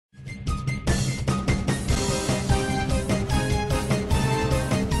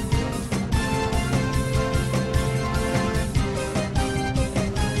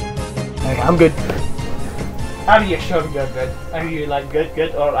Okay, I'm good. How do you show you're good? Are you like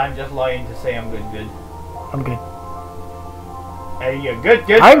good, or I'm just lying to say I'm good? I'm good. Are you good?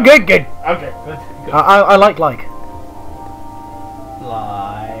 I'm good. Okay, good. I like. Like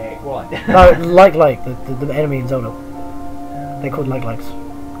what? No, like the enemy in Zelda. They called likes.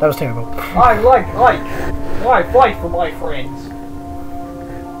 That was terrible. I like. I fight for my friends.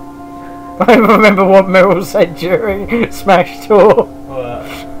 I remember what Meryl said during Smash Tour.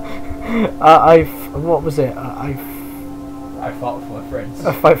 What was it? I fought for my friends.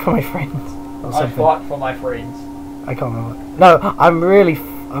 I fight for my friends. I fought for my friends. I can't remember. No, I'm really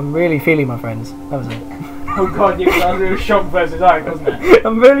feeling my friends. That was it. Oh god, you can do Shock versus Ike, wasn't it?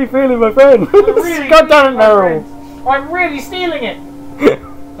 I'm really feeling my friends. Really God damn it, Meryl. I'm really stealing it.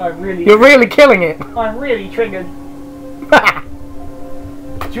 You're really killing it. I'm really triggered. Do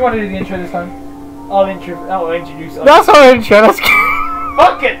you want to do the intro this time? I'll introduce us. That's our intro. Let's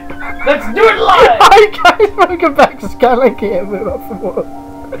fuck it! Let's do it live! Hi guys, welcome back to Scatlink here. We're up for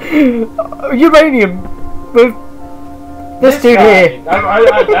Uranium with this dude guy. here.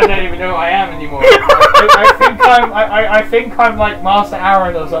 I don't even know who I am anymore. I think I'm like Master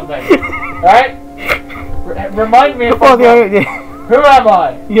Aaron or something. Right? Remind me of who am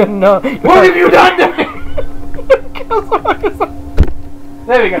I? You're not. What have you done to me?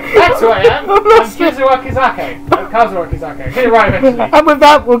 There we go. That's who I am. I'm Kazua Kisake. Kazua Kisake. Get it right eventually. And with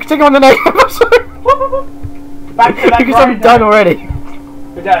that, we'll continue on the next episode. Back to that. Because I'm done already.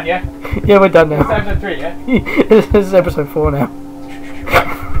 We're done, yeah? Yeah, we're done now. This is episode 3, yeah? This is episode 4 now.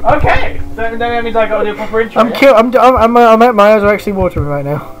 Okay. So that means I gotta do a proper intro. I'm my eyes are actually watering right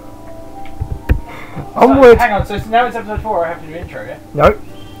now. Onward. Hang on, so now it's episode 4, I have to do intro, yeah? No.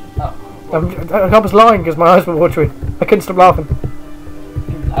 Oh. I was lying because my eyes were watering. I couldn't stop laughing.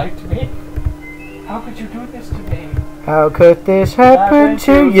 You lied to me? How could you do this to me? How could this happen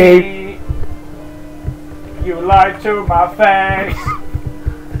to you? Me. You lied to my face.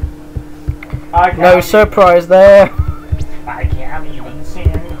 No surprise there. I can't even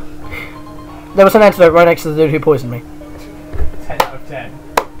sing. There was an antidote right next to the dude who poisoned me. 10 out of 10.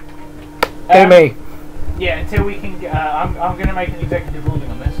 Do me. Yeah, until we can get, I'm going to make an executive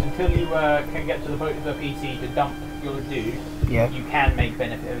ruling on this. Until you can get to the PC to dump your dude, yeah, you can make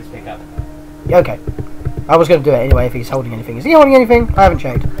benefit of his pickup. Yeah, okay. I was going to do it anyway if he's holding anything. Is he holding anything? I haven't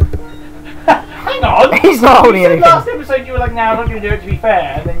checked. Hang on! He's not holding anything. Last episode you were like, no, I'm not going to do it to be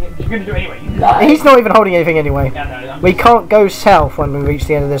fair, and then you're going to do it anyway. You lied. He's not even holding anything anyway. No, we can't go south when we reach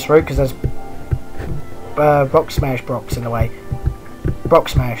the end of this route because there's Rock Smash Brocks in the way. Brock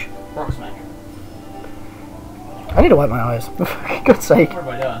Smash. Brock Smash. I need to wipe my eyes. For God's sake. What have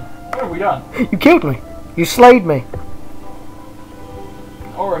I done? What have we done? You killed me. You slayed me.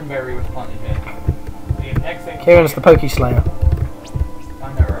 Oranberry was planted here. The next thing. Kieran's the Poke Slayer.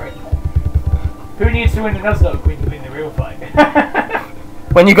 I know, right? Who needs to win the Nuzlocke when you win the real fight?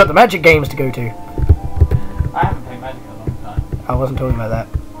 When you got the Magic games to go to. I haven't played Magic in a long time. I wasn't talking about that.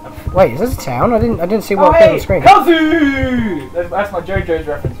 Wait, is this a town? I didn't see what appeared on the screen. Kazoo! That's my JoJo's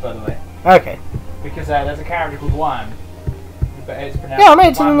reference, by the way. Okay. Because there's a character called Wham. But it's pronounced. Yeah, I made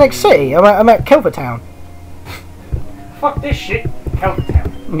it to the next city. I'm at Kelvertown. Fuck this shit.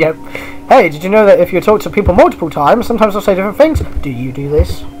 Kelvertown. Yep. Hey, did you know that if you talk to people multiple times, sometimes they'll say different things? Do you do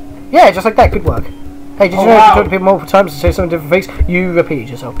this? Yeah, just like that. Good work. Hey, did you know if you talk to people multiple times and say some different things, you repeat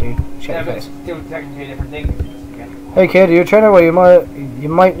yourself, dude. Yeah, but it's still technically a different thing. Hey kid, are you a trainer? Well, you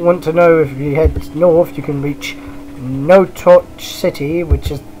might want to know if you head north, you can reach Nuzlocke City,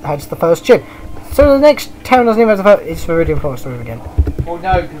 which has the first gym. So the next town doesn't even have the first. It's Viridian Forest Room again. Well,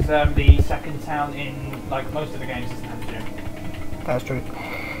 no, because the second town in like most of the games doesn't have a gym. That's true.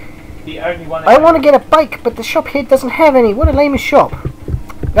 The only one. I want to get a bike, but the shop here doesn't have any. What a lame shop.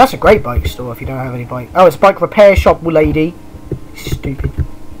 That's a great bike store if you don't have any bike. Oh, it's a bike repair shop, lady. Stupid.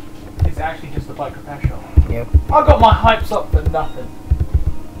 It's actually just a bike repair shop. Yep. I got my hypes up for nothing.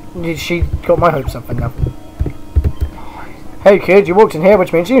 She got my hopes up for nothing. Hey kid, you walked in here,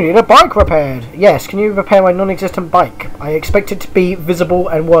 which means you need a bike repaired. Yes, can you repair my non-existent bike? I expect it to be visible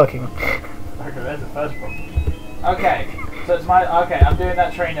and working. Okay, there's the first problem. Okay, so it's I'm doing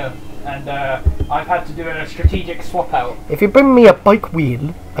that trainer, and I've had to do a strategic swap out. If you bring me a bike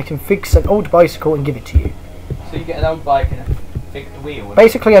wheel, I can fix an old bicycle and give it to you. So you get an old bike and a wheel?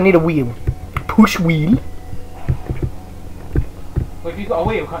 Basically, I need a wheel. Push wheel. Well, if you've got a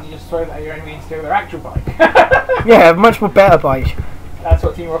wheel, can't you just throw that at your enemy and steal their actual bike? Yeah, a much more better bike. That's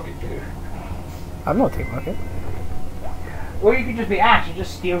what Team Rocket do. I'm not Team Rocket. Or you could just be Ash and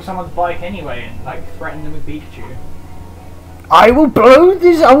just steal someone's bike anyway and like threaten them with Pikachu. I will blow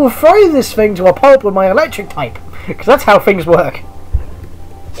this. I will throw this thing to a pulp with my electric type, because that's how things work.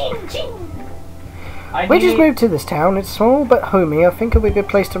 Ching ching. We just moved to this town. It's small but homey. I think it'll be a good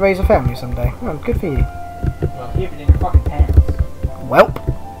place to raise a family someday. Oh, good for you. Well, keep it in your fucking pants. Welp.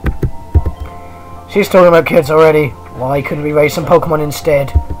 She's talking about kids already. Why couldn't we raise some Pokemon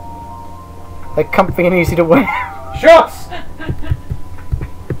instead? They're comfy and easy to wear. Shots!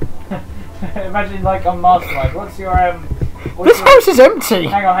 Imagine like on Mastermind. What's your This house is empty!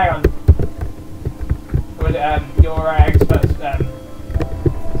 Hang on. What, your expert,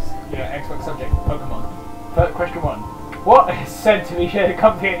 expert subject, Pokemon. Question 1. What is said to be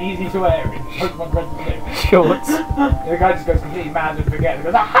comfy and easy to wear in Pokemon Red and Blue? Shorts. The guy just goes completely mad and forgets. He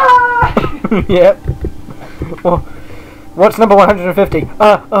goes, aha! Yep. Well, what's number 150? You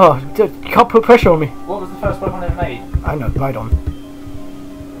can't put pressure on me. What was the first Pokemon ever made? I know, Rhydon.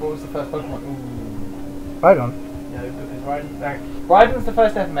 What was the first Pokemon? Rhydon. No, because Rhydon was the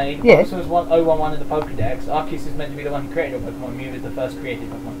first ever made. Yes. This was 011 in the Pokédex. Arceus is meant to be the one who created all Pokemon. Mew is the first created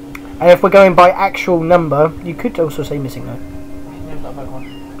Pokemon. And if we're going by actual number, you could also say missing though. Mew's not a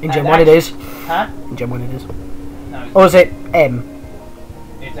Pokemon. In Gen 1 it is. Huh? In Gen 1 it is. No. Or is it M?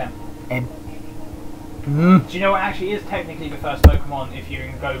 It's M. M. Do you know what actually is technically the first Pokemon if you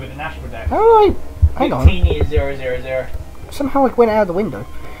can go with the National Dex? Alright. Hang on. Victini is 000. Somehow it went out of the window.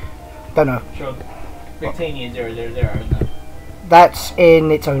 Don't know. Sure. Victini is 000, isn't it? That's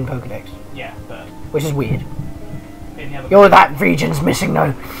in its own Pokedex. Yeah, but... Which is weird. In the other That region's missing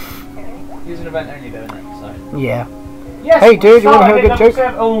though. Use an event only though, isn't it? So. Yeah. Yes, hey dude, you want to hear a good joke?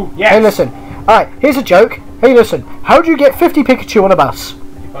 Oh, yes! Hey listen. Alright, here's a joke. Hey listen. How do you get 50 Pikachu on a bus?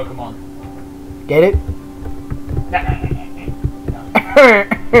 Pokemon. Get it? No.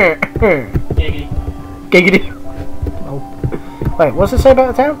 Giggity. Giggity. Oh. Wait, what's it say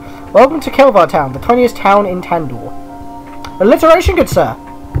about the town? Welcome to Kelvar Town, the 20th town in Tandor. Alliteration, good sir.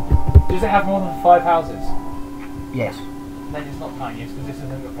 Does it have more than 5 houses? Yes. Then it's not tiniest, because this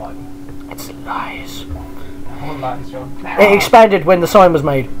isn't a 5. It's lies. What lies, John? It expanded when the sign was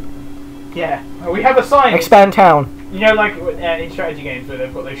made. Yeah. Well, we have a sign. Expand town. You know, like in strategy games where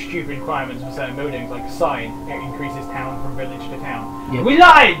they've got those stupid requirements for certain buildings, like a sign, it increases town from village to town. Yeah. We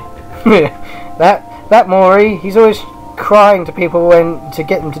lied! that Maury, he's always crying to people to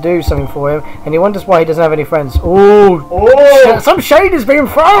get them to do something for him, and he wonders why he doesn't have any friends. Ooh! Oh! Some shade is being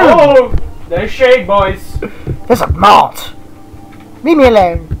thrown! Oh! There's shade, boys! There's a mart! Leave me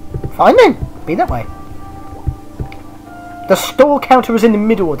alone. Fine then. Be that way. The store counter is in the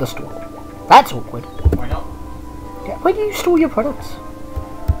middle of the store. That's awkward. Why not? Yeah, where do you store your products?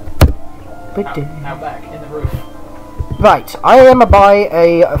 Out back, in the roof. Right, I am a buy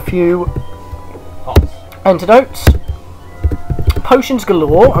a few Pots. antidotes. Potions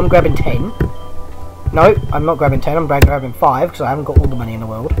galore, I'm grabbing 10. No, I'm not grabbing 10, I'm grabbing 5 because I haven't got all the money in the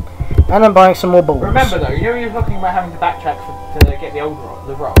world. And I'm buying some more balls. Remember though, you know you're talking about having to backtrack to get the old rock,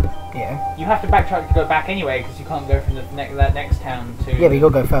 the rock. Yeah. You have to backtrack to go back anyway because you can't go from that next town to... Yeah, but you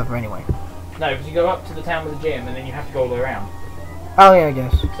gotta go further anyway. No, because you go up to the town with the gym and then you have to go all the way around. Oh yeah, I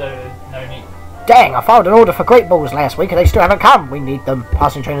guess. So, no need... Dang, I filed an order for Great Balls last week and they still haven't come. We need them.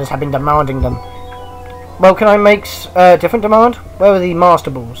 Passing trainers have been demanding them. Well, can I make a different demand? Where are the Master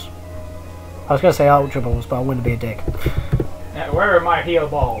Balls? I was going to say Ultra Balls, but I wouldn't be a dick. Where are my heal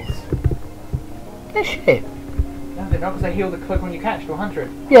balls? They're shit. No, they're not because they heal the Pokemon you catch to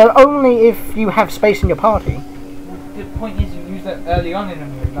 100. Yeah, only if you have space in your party. The point is you use that early on in a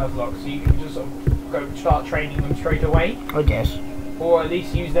Nuzlocke, so you can just sort of go start training them straight away. I guess. Or at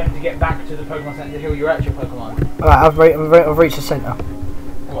least use them to get back to the Pokemon Center to heal your actual Pokemon. Alright, I've reached the centre.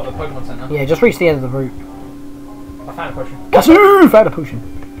 What, the Pokemon Center? Yeah, just reach the end of the route. I found a potion. Kazoo! Found a potion.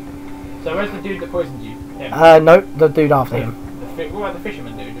 So where's the dude that poisoned you? Him? No, the dude after him. What about the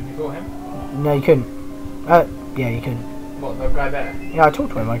fisherman dude? Have you fought him? No, you couldn't. Yeah, you couldn't. What, the guy there? Yeah, I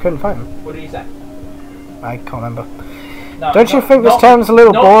talked to him, I couldn't find him. What did he say? I can't remember. No, Don't you think this town's a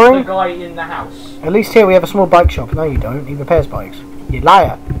little not boring? The guy in the house. At least here we have a small bike shop. No, you don't. He repairs bikes. You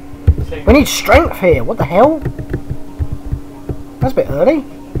liar. We need strength here. What the hell? That's a bit early,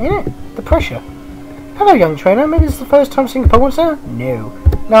 ain't it? The pressure. Hello, young trainer. Maybe this is the first time seeing Pokemon Center? No.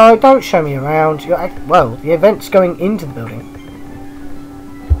 No, don't show me around. Well, the event's going into the building.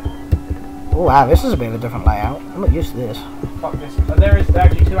 Oh wow, this is a bit of a different layout. I'm not used to this. Fuck this. There is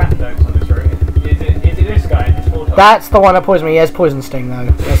actually 2 antidotes on this route. Is it this guy in this photo? That's the one that poisoned me. He has poison sting though.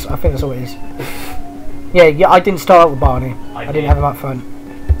 I think that's all it is. Yeah, I didn't start with Barney. I didn't have him up front.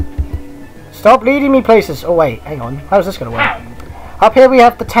 Stop leading me places. Oh wait, hang on. How's this going to work? Up here we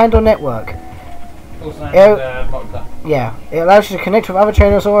have the Tandor network. Also known as Moxa. Yeah, it allows you to connect with other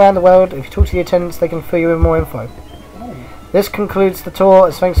trainers all around the world. If you talk to the attendants, they can fill you with more info. Oh. This concludes the tour.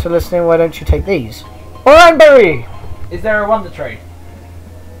 As thanks for listening, why don't you take these? Oranberry! Is there a Wondertrade?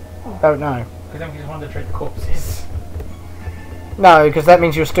 Don't know. Because then we just want to trade the corpses. No, because that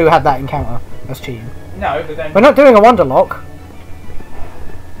means you'll still have that encounter. That's cheating. No, but then... We're not doing a Wonderlock.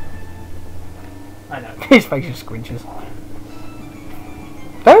 I know. His face just squinches.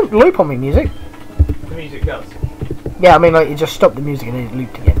 Don't loop on me, music. The music does. Yeah, I mean, like, you just stopped the music and then it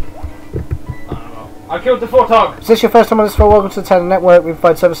looped again. Oh, well. I killed the Fortog! Is this your first time on this floor? Welcome to the Town Network. We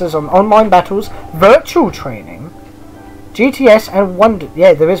provide services on online battles, virtual training, GTS, and Wonder...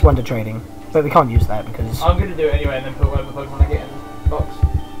 Yeah, there is Wondertrading. But we can't use that because... I'm going to do it anyway and then put whatever Pokemon I get in the box.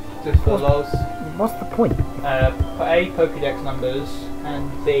 Just for lols. What's the point? A, Pokédex numbers,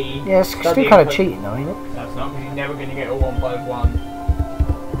 and B... Yeah, it's still kind of cheating though, ain't it? No, it's not, because you're never going to get a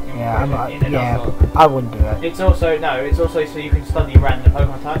 1/1. Yeah, in a Nuzlocke. I wouldn't do it. It's also so you can study random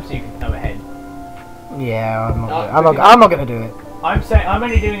Pokemon types so you can know ahead. Yeah, I'm not going to do it. I'm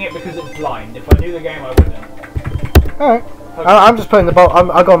only doing it because it's blind. If I knew the game, I wouldn't. Alright. I'm just putting the box.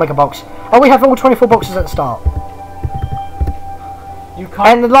 I'll go and make a box. Oh, we have all 24 boxes at the start. You can't.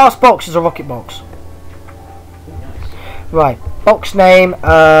 And the last box is a rocket box. Ooh, nice. Right. Box name,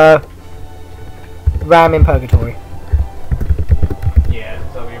 Ram in Purgatory. Yeah,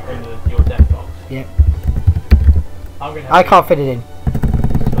 so you're putting your death box. Yep. I can't fit it in.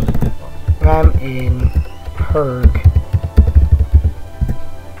 Just put the death box. Ram in Purg.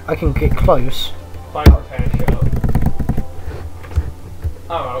 I can get close. Bike repair shop.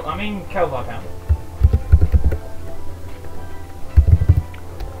 Oh, well, I mean, Kelvar count.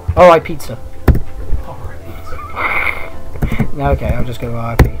 Alright, pizza. Alright, pizza. No, okay, I'll just go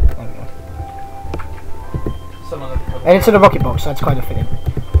RIP. There we go. Someone look at And into the rocket box, that's kind of fitting.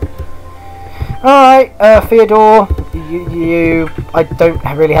 Alright, Theodore, I don't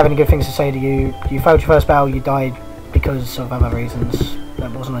really have any good things to say to you. You failed your first battle, you died because of other reasons.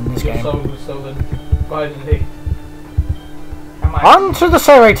 That wasn't in this game. Your soul was stolen by the thief. On to the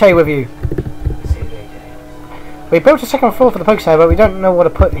Serete with you! We built a second floor for the Pokestone, but we don't know what to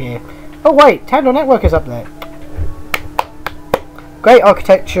put here. Oh wait, Tandem Network is up there. Great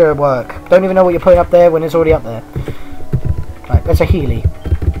architecture work. Don't even know what you're putting up there when it's already up there. Right, there's a Healy.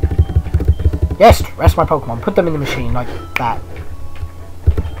 Yes, rest my Pokemon. Put them in the machine like that.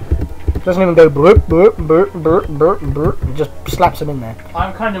 Doesn't even go burp, burp, burp, burp, burp, burp. It just slaps them in there.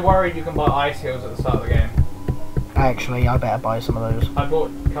 I'm kind of worried you can buy ice heals at the start of the game. Actually, I better buy some of those. I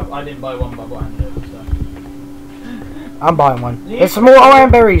didn't buy one, but I bought handles, so. I'm buying one. There's some more Iron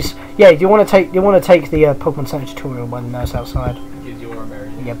Berries. Yeah, you want to take the Pokemon Center tutorial by the nurse outside. Gives you Iron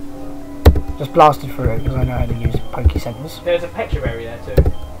Berries. Yep. Just blasted through it because I know how to use Poke Centers. There's a Petra Berry there too.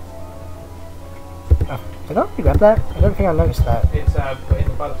 Oh, did I grab that? I don't think I noticed that. It's put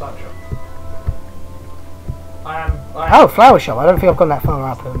in by the plant shop. Oh, flower shop. I don't think I've gone that far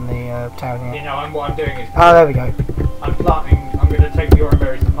up in the town yet. You know, what I'm doing is... Oh, there we go. I'm going to take the Iron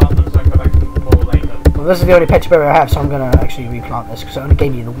Berries and plant them so I can go back to more later. Well, this is the only Petra Berry I have, so I'm going to actually replant this because it only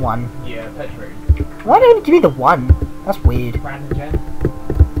gave me the one. Yeah, Petra Berry. Why don't it give me the one? That's weird. Random gen.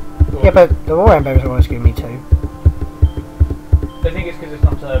 Yeah, but the Iron Berries are always giving me two. I think it's because it's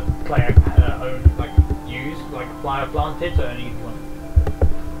not a player own, like, use, like, flyer planted, so only one.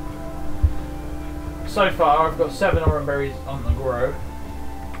 So far, I've got 7 Oran Berries on the grow.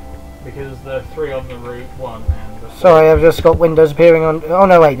 Because the 3 on the root, 1 and the 4. Sorry, I've just got windows appearing on... Oh,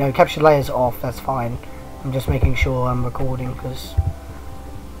 no, wait, no, capture layer's off, that's fine. I'm just making sure I'm recording, because...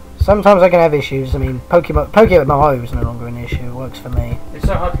 Sometimes I can have issues. I mean, Pokemon MMO is no longer an issue, it works for me. It's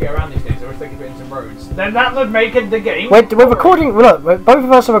so hard to get around these days, I wish they could put in some roads. Then that would make it the game. We're recording... Look, both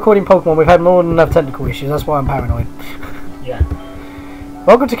of us are recording Pokemon, we've had more than enough technical issues, that's why I'm paranoid. Yeah.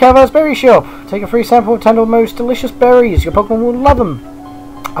 Welcome to Calvar's Berry Shop. Take a free sample of 10 of the most delicious berries. Your Pokemon will love them.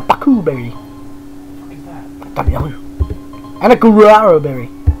 A Baku berry. What is that? I don't know. And a Guararo berry.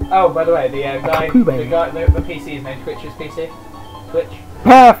 Oh, by the way, the PC is named Twitch's PC. Twitch.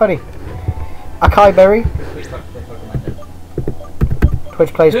 Ah, funny. Akai berry.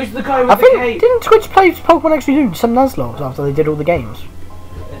 Twitch plays. Who's the guy with I the think cape? didn't Twitch play Pokemon actually do some Nuzlocke after they did all the games?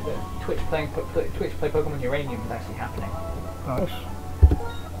 Twitch play Pokemon Uranium is actually happening. Nice.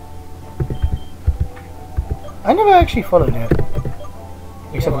 I never actually followed it.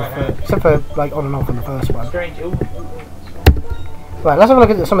 Except for like on and off on the first one. Strange. Ooh. Right, let's have a look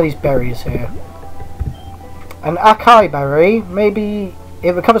at some of these berries here. An Akai berry, maybe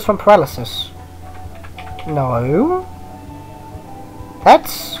it recovers from paralysis. No.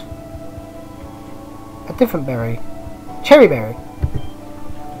 That's a different berry. Cherry berry.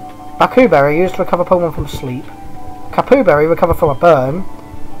 Baku berry used to recover Pokemon from sleep. Kapu berry recover from a burn.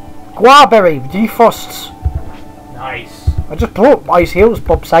 Guar berry defrosts. Nice. I just brought ice heals,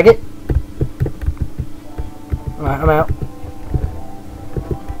 Bob Saget. Right, I'm out.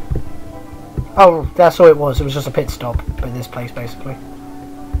 Oh, that's all it was. It was just a pit stop at this place, basically.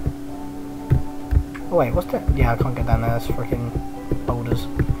 Oh, wait, what's that? Yeah, I can't get down there. That's freaking boulders.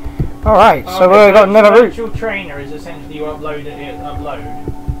 Alright, so we've got another route. Virtual trainer is essentially you upload.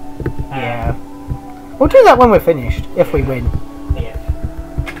 Yeah. We'll do that when we're finished, if we win. Yeah.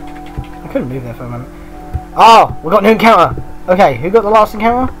 I couldn't move there for a moment. Oh, we got a new encounter. Okay, who got the last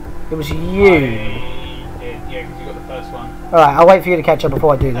encounter? It was you. Yeah, because you got the first one. Alright, I'll wait for you to catch up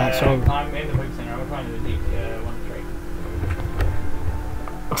before I do that. So I'm in the Poké Center. I'm trying to do the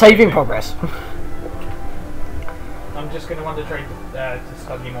Wondertrade. saving progress. I'm just going to Wondertrade to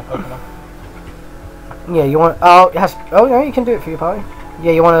study more Pokemon. Yeah, you want? Oh, it has. Oh no, you can do it for your party.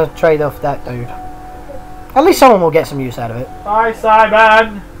 Yeah, you want to trade off that dude. At least someone will get some use out of it. Bye,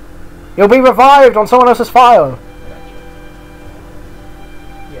 Simon. You'll be revived on someone else's file.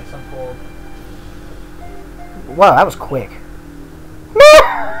 Yes, I'm poor. Wow, that was quick.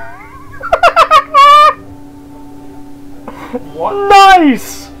 What?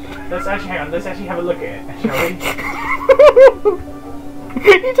 Nice! Let's actually hang on. Let's actually have a look at it, shall we?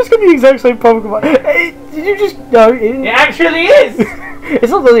 You just got the exact same Pokemon. Did you just no? It actually is.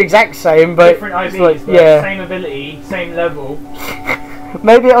 It's not the exact same, but different IVs, like, but yeah, same ability, same level.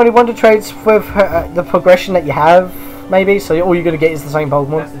 Maybe it only Wondertrades with the progression that you have. Maybe so. All you're gonna get is the same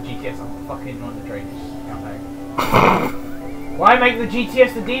Pokemon. That's the GTS. I'm fucking Wondertrade. Why make the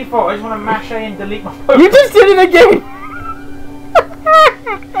GTS the default? I just want to mash A and delete my Pokemon. You just did it again.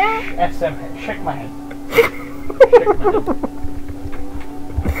 SM, shake my head. Shake my head.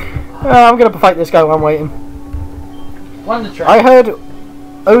 I'm gonna fight this guy while I'm waiting. Wondertrade. I heard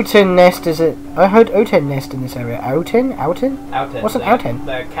Oten nest. Is it? I heard Oten nest in this area. Outen? Outen. What's an Outen?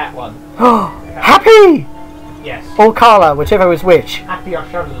 The cat one. Happy Yes. or Carla, whichever was which. Happy or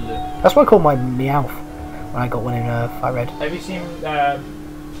Charlotte. That's what I call my Meowth when I got one in I read. Have you seen the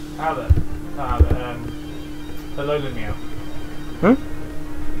Logan Meow? Hmm?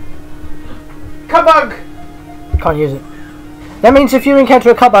 Kabug! Can't use it. That means if you encounter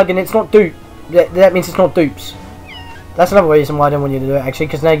a Cutbug and it's not dupe, that means it's not dupes. That's another reason why I don't want you to do it, actually,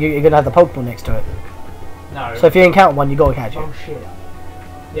 because now you're going to have the Pokeball next to it. No. So if you encounter one, you got to catch it. Oh shit.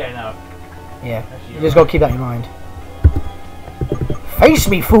 Yeah, no. Yeah. Actually, You just got to keep that in mind. Face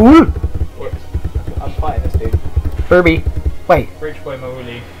me, fool! Whoops. I'm fighting this dude. Furby. Wait, Rich Boy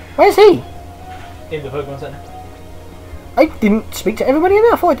Mawuli. where's he? In the Pokemon Center. I didn't speak to everybody in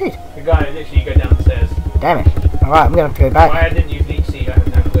there, I thought I did. The guy literally go down the stairs. Damn it. Alright, I'm going to have to go back. Why I didn't use Leech Seed, I have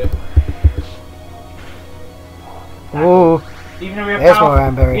no clue. Ooh, Even though we have there's more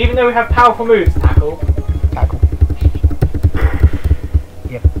Ramberry. even though we have powerful moves, tackle. Tackle.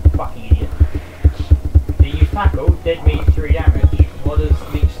 Yep. Fucking idiot. They use tackle, dead me 3 damage. What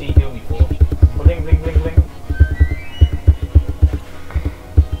does Leech Seed heal me for? Bling bling bling bling.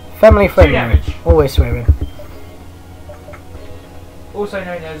 Family friendly. damage. Always swearing. Also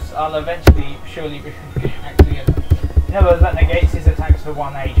known as I'll eventually surely actually in other words that negates his attacks for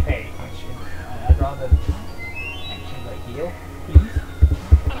 1 HP, which I'd rather actually like heal,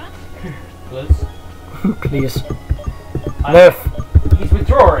 please. Please. Nerf. He's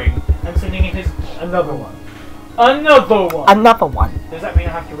withdrawing and sending in his another one. Another one! Another one. Does that mean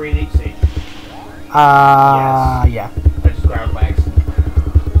I have to read each seed? Yeah. I just growled by accident.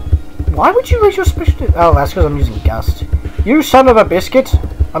 Why would you raise your special? Oh, that's because I'm using Gust. You son of a biscuit!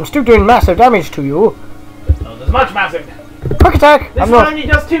 I'm still doing massive damage to you. Oh, there's much massive. Quick attack! This I'm one not. only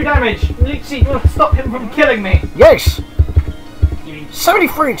does 2 damage. Leech Seed will stop him from killing me. Yes. You mean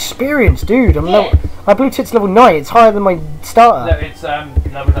 73 experience, dude. I'm Yeah. my blue tit's level 9. It's higher than my starter. no, it's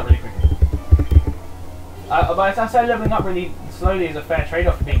leveled up really quickly. But I say leveling up really slowly is a fair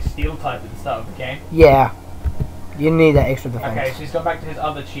trade-off for being steel type at the start of the game. Yeah. You need that extra defense. Okay, so he's gone back to his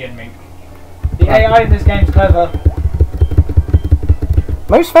other Chien Mink. The AI in this game's clever.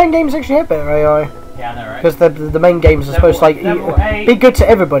 Most fan games actually have better AI Yeah, I know, right? because the main games are supposed to Level like 8. be good to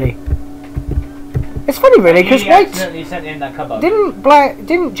everybody. It's funny, really, because He wait. accidentally sent in that cupboard.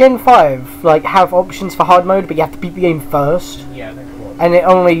 Didn't Gen 5 like have options for hard mode, but you have to beat the game first, Yeah, I think it was. and it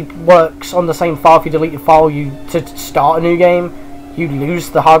only works on the same file. If you delete the file, to start a new game, you lose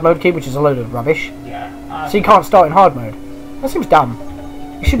the hard mode key, which is a load of rubbish. Yeah. So you can't start in hard mode. That seems dumb.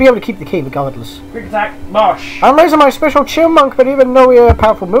 You should be able to keep the key regardless. Quick attack, Mosh. I'm raising my special Chipmunk, but even though we have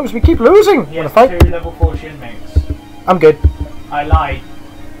powerful moves, we keep losing. He Wanna has fight? 2 level 4 Chien Minks. I'm good. I lied.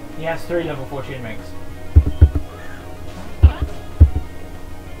 He has 3 level 4 Chien Minks.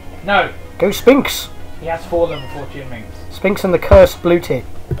 No, Go Spinks. he has 4 level 4 Chien Minks. Spinks and the cursed blue tit.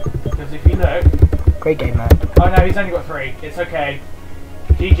 Because if you look, Great game, man. oh no, he's only got 3. It's okay.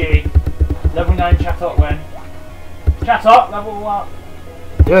 GG. Level 9 Chatot win. Chatot, level 1.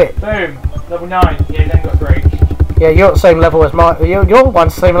 Do it. Boom. Level 9. Yeah, then got 3. Yeah, you're at the same level as mine. Your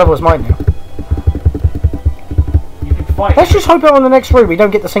one's the same level as mine now. You can fight. Let's just hope on the next route we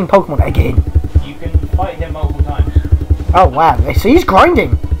don't get the same Pokemon again. You can fight him multiple times. Oh wow, so he's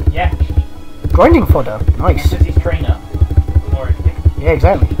grinding. Yeah. Grinding fodder. Nice. This is his trainer. Yeah,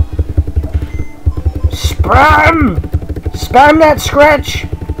 exactly. Spam! Spam that scratch!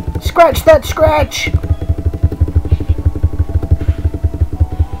 Scratch that scratch!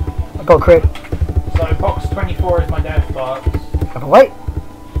 I got a crit. So box 24 is my death box. Have a wait.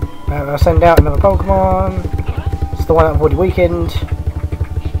 I'll send out another Pokemon. It's the one I've already weakened.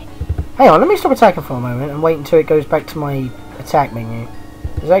 Hang on, let me stop attacking for a moment and wait until it goes back to my attack menu.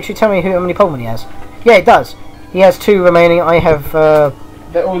 Does it actually tell me how many Pokemon he has? Yeah, it does. He has 2 remaining. I have,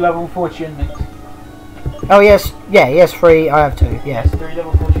 They're all level 4 tunemates. Oh, yes. Yeah, he has 3. I have 2. Yeah. Yes, 3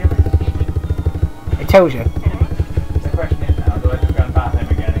 level 4 tunemates. It tells you. The question is now, do I just go and battle him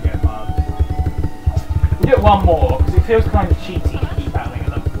again and get marked? We'll do it one more, because it feels kind of cheaty to keep battling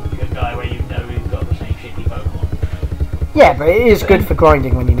a guy where you know he's got the same shitty Pokemon. Yeah, but it is good for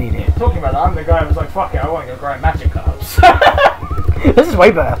grinding when you need it. Talking about that, I'm the guy who was like, fuck it, I want to go grind magic cards. This is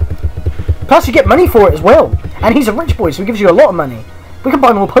way better. Plus you get money for it as well. And he's a rich boy, so he gives you a lot of money. We can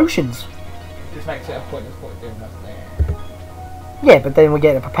buy more potions. This makes it a pointless point doing that thing. Yeah, but then we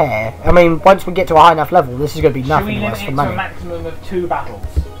get to prepare. I mean, once we get to a high enough level, this is going to be nothing less for Should we money. limit it to a maximum of 2 battles?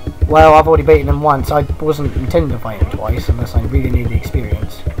 Well, I've already beaten him once. I wasn't intending to fight him twice, unless I really need the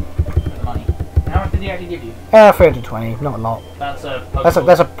experience. For the money. How much did he actually give you? 320, not a lot. That's a Pokeball.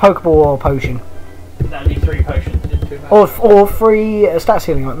 That's a Pokeball or a potion. That would be 3 potions in 2 battles. Or 3 stat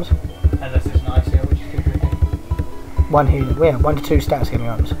healing items. Unless it's nice here, which is 2 drinking. 1 healing, yeah, 1 to 2 stat healing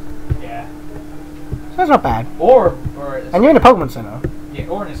items. Yeah. So that's not bad. Or And you're in a Pokemon Center. yeah,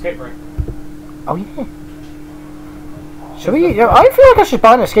 or an escape rope. Oh yeah. Should we? I feel like I should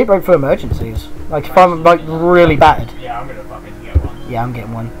buy an escape rope for emergencies. Like if I'm like really battered. Yeah, I'm gonna fucking get one. Yeah, I'm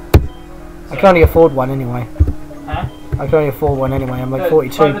getting one. So, I can only afford one anyway. Huh? I can only afford one anyway. I'm like But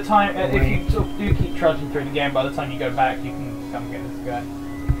 42. by the time, if you sort of do keep trudging through the game, by the time you go back, you can come get this guy.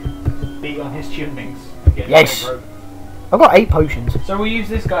 Beat on his tunings and get an Yes. escape rope. I've got 8 potions. So we'll use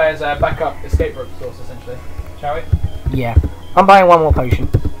this guy as a backup escape rope source, essentially. Shall we? Yeah. I'm buying 1 more potion.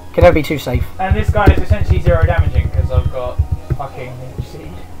 Can never be too safe. And this guy is essentially 0 damaging because I've got fucking Leech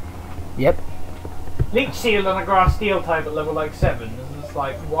Seed. Yep. Leech Seed on a grass steel type at level like 7. It's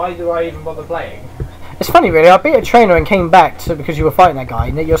like, why do I even bother playing? It's funny really, I beat a trainer and came back to, because you were fighting that guy,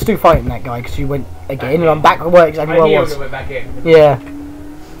 and you're still fighting that guy because you went again, and I'm back where exactly where I was. I went back in. Yeah.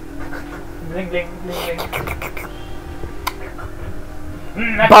 Bling, bling, bling, bling.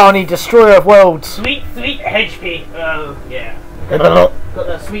 Barney, destroyer of worlds. Sweet, sweet HP. Oh, yeah. Got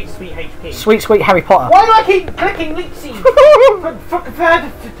that sweet, sweet HP. Sweet, sweet Harry Potter. Why do I keep clicking Leech Seed?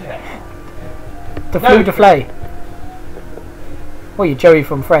 The flu de flay. Well, you're Joey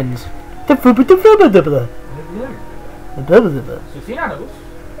from Friends. The flu de flay. Sushi animals.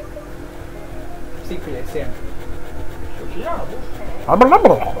 Secret is here. Sushi animals.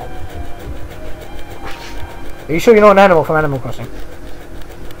 Are you sure you're not an animal from Animal Crossing?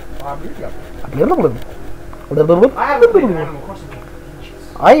 I haven't played an Animal Crossing game in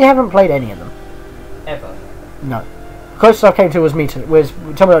ages. I haven't played any of them. Ever. No. The closest I came to was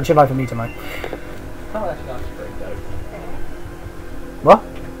Tell Me About Your Life and Meter Mode. Someone actually likes pretty dope. What?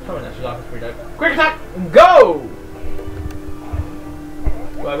 Someone actually likes pretty dope. Quick attack! Go!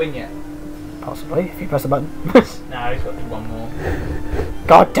 Do I win yet? Possibly, if you press the button. No, he's got to do one more.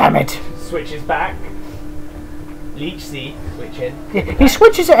 God damn it! Switches back. Leech Seed, switch in. Yeah, he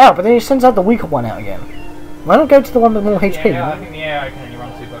switches it out, but then he sends out the weaker one out again. Why not go to the one with more HP? Yeah, I think the AI can only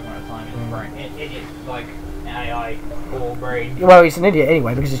run 2 Pokemon at a time. It's brain. Idiot, like AI or brain. Well, he's an idiot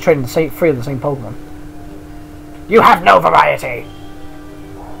anyway because he's training the same 3 of the same Pokemon. You have no variety.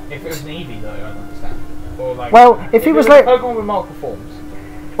 If it was an Eevee, though, I don't understand. Or like, Well, if he was like, a Pokemon with multiple forms.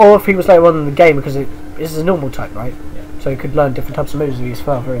 or if he was later on in the game because it is a normal type, right? Yeah. So he could learn different types of moves as he's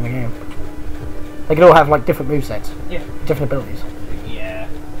further in the game. They could all have like different movesets, Yeah. different abilities. Yeah.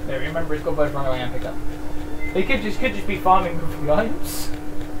 There, remember, it's got both runaway and pickup. He could just be farming from items.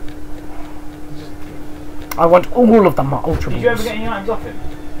 I want all of them Ultra Did you ever Balls. get any items off him?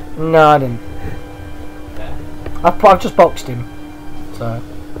 No, I didn't. Yeah. I've just boxed him. So.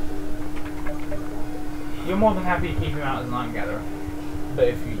 You're more than happy to keep him out as an item gatherer. But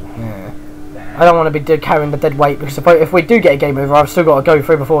if you... Yeah. Nah. I don't want to be carrying the dead weight because if we do get a game over, I've still got to go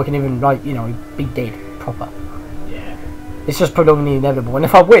through before I can even, like, you know, be dead proper. Yeah. It's just prolonging the inevitable. And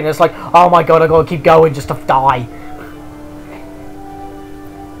if I win, it's like, oh my god, I got to keep going just to die.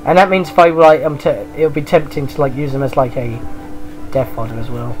 And that means if I like, it'll be tempting to like use them as like a death fodder as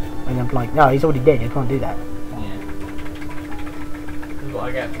well. And I'm like, no, he's already dead, you can't do that. Yeah. This is what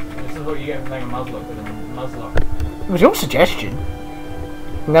I get. This is what you get from playing a Nuzlocke with a Nuzlocke. It was your suggestion.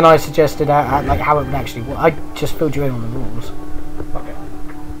 And then I suggested like how it would actually work. I just filled you in on the rules. Okay.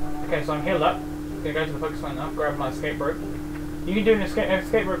 Okay, so I'm healed up. I'm gonna go to the Pokestop now, grab my escape rope. You can do an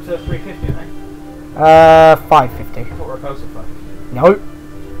escape rope to 350, I think. 550. I thought we were posted 550. No.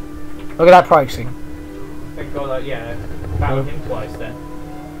 Look at that pricing. Thank God, yeah, found him twice then.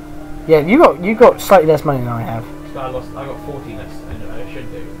 Yeah, you got slightly less money than I have. So I got 40 less than I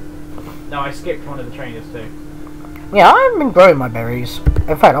should do. No, I skipped one of the trainers too. Yeah, I've been growing my berries.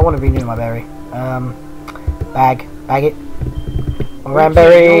 In fact, I want to renew my berry. Bag it.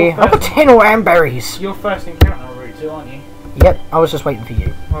 Oranberry. I've got 10 oranberries. You're first encounter on Route 2, aren't you? Yep, I was just waiting for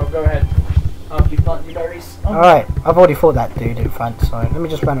you. Well, go ahead. After you plant your berries. Alright, I've already fought that dude in front, so let me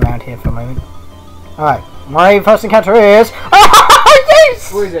just run around here for a moment. Alright, my first encounter is...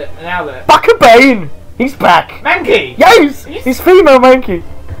 Yes! What is it? An outlet? Bane! He's back! Mankey! Yes! He's female Mankey!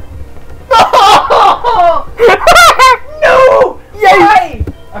 No! Yes!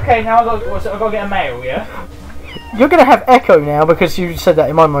 Okay, now I've got to get a male, yeah? You're gonna have echo now because you said that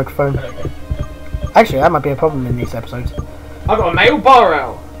in my microphone. Okay. Actually, that might be a problem in these episodes. I've got a male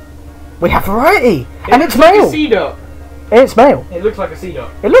Barrel. We have variety! And it's like male! A C-dot. It's male. It looks like a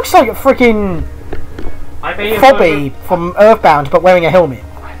C-dot. It looks like a freaking Frobby from Earthbound, but wearing a helmet.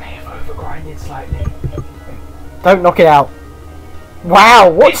 I may have overgrinded slightly. Don't knock it out. Wow,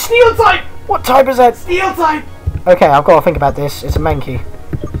 what? It's Steel type! What type is that? Steel type! Okay, I've got to think about this. It's a Mankey.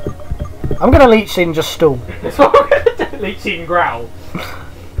 I'm gonna Leech Seed and just stall. That's what I'm gonna do. Leech Seed and Growl.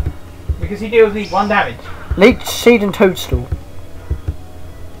 Because he deals me 1 damage. Leech Seed and Toadstool.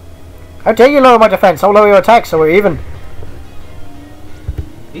 How dare you lower my defense? I'll lower your attack so we're even.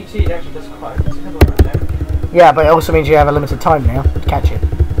 Leech Seed actually does quite a good one right there. Yeah, but it also means you have a limited time now to catch it.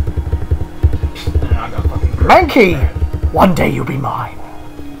 And I got fucking Mankey! One day you'll be mine.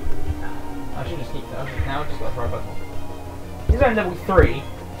 I should just keep that. Now I just got to throw a Pokemon. He's only level 3,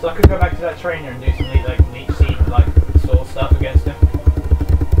 so I could go back to that trainer and do some Leech Seed sort of stuff against him.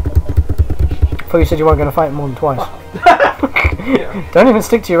 I thought you said you weren't going to fight him more than twice. Yeah. Don't even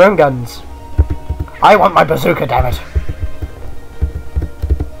stick to your own guns. I want my bazooka, damn it.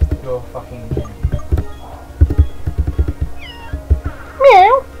 You're fucking...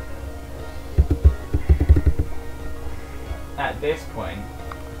 Meow. At this point...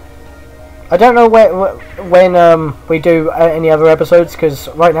 I don't know when we do any other episodes, because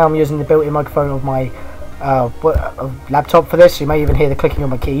right now I'm using the built-in microphone of my laptop for this. You may even hear the clicking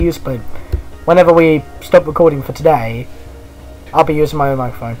of my keys, but whenever we stop recording for today, I'll be using my own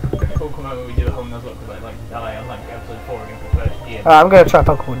microphone. Pokemon when we do the whole Nuzlocke because I die on episode 4 again for the first year. I'm going to try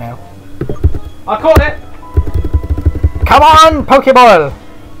Pokeball now. I caught it! Come on, Pokéball!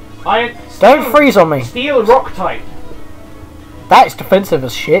 Don't freeze on me. Steel rock type. That is defensive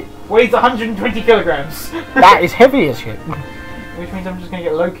as shit. Weighs 120 kilograms. That is heavy as shit. Which means I'm just going to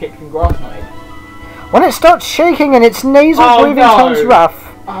get low kicked and grass knotted. When it starts shaking and its nasal breathing turns rough,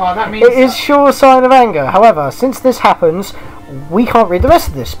 that means it is sure sign of anger. However, since this happens, we can't read the rest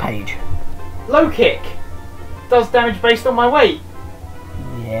of this page. Low kick does damage based on my weight.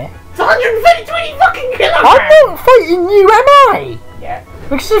 Yeah. It's 120 fucking kilograms. I'm not fighting you, am I? Yeah.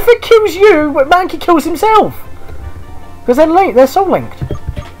 Because if it kills you, Mankey kills himself. Because they're soul linked.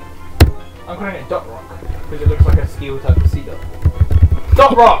 I'm calling it Dot Rock because it looks like a steel type of sea dot.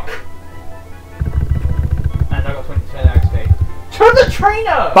 Dot Rock. And I got 20% XP. Turn the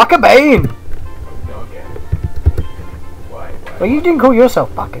trainer. Bane. Oh no, again. Why? Well, you didn't call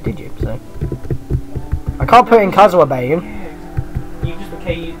yourself Baka, did you? So I can't put in Kazua Bane. Yeah. You just put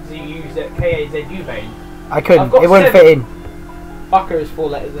K-A-Z-U Bane. I couldn't. It wouldn't fit in. Baka is 4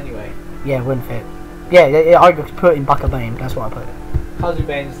 letters anyway. Yeah, it wouldn't fit. Yeah, I could put in Baka Bane. That's what I put. Kazu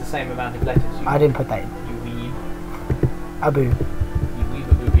Bane is the same amount of letters. I didn't put that in. You weeb. Abu. You weeb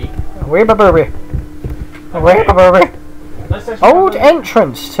a boobie. Weeba booby. Weeba booby. Old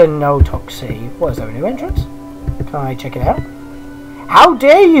entrance to Nuzlocke City. What is there, a new entrance? Can I check it out? How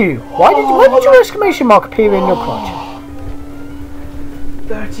dare you! Why did your exclamation mark appear in your crotch?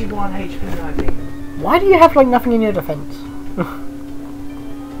 31 HP, I think. Why do you have like nothing in your defense? 10.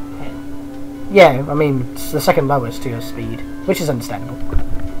 Yeah, I mean it's the second lowest to your speed, which is understandable.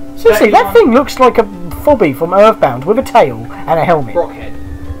 Seriously, that thing looks like a Frobby from Earthbound with a tail and a helmet. Rockhead.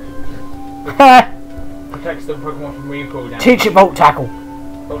 Protects the Pokemon from recoil damage. Teach it Volt Tackle.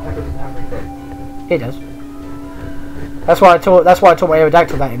 Volt Tackle doesn't have recoil. It does. That's why I taught my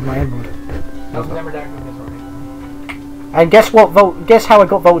Aerodactyl that in my Emerald. I was never down with this one. And guess what? Guess how I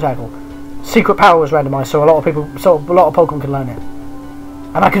got Volt Tackle? Secret power was randomized, so a lot of Pokemon can learn it.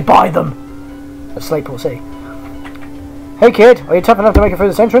 and I could buy them at Slateport City. Hey kid, are you tough enough to make it through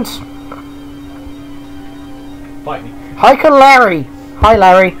this entrance? Fight me. Hiker Larry! Hi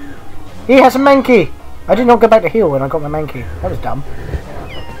Larry. He has a Mankey! I did not go back to heal when I got my Mankey. That was dumb.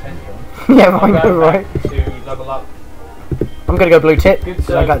 Yeah, I know, right? To level up. I'm gonna go blue tip, Good,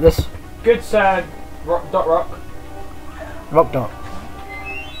 because I got this. Good sir, rock. Rock dot.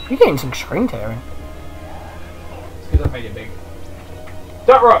 You're getting some screen tearing. It's because I made it big.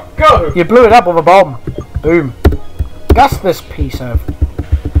 Dot rock, go! You blew it up with a bomb. Boom. Gust this piece of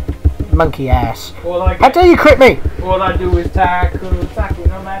monkey ass. How dare you crit me? All I do is tackle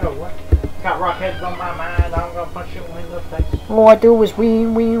no matter what. Got rockheads on my mind, I'm gonna punch you in the face. All I do is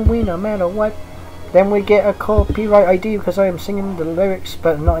win no matter what. Then we get a copyright ID because I am singing the lyrics,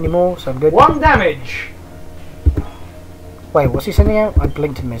 but not anymore, so I'm good. 1 damage! Wait, what's he sending out? I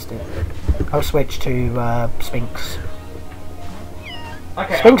blinked and missed it. I'll switch to Sphinx.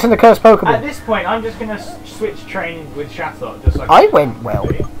 Okay. Sphinx and the Cursed Pokeball. At this point, I'm just gonna switch training with Shatlock, just like I went well.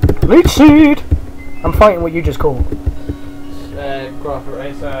 Leech Seed! I'm fighting what you just called.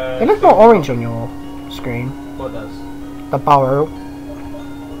 It looked more orange on your screen. What does? The barrel.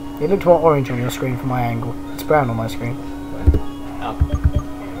 It looked more orange on your screen from my angle. It's brown on my screen. Oh.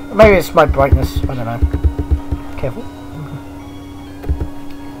 Maybe it's my brightness. I don't know. Careful.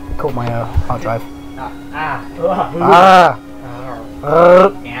 Caught my hard drive.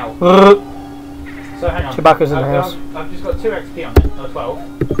 So hang on. Chewbacca's in the house. I've just got 2 XP on it. Oh,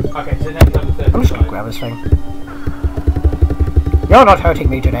 12. Okay, so next level 35. I'm just gonna grab this thing. You're not hurting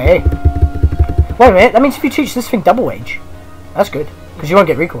me today. Wait a minute, that means if you teach this thing double edge. That's good. Because you won't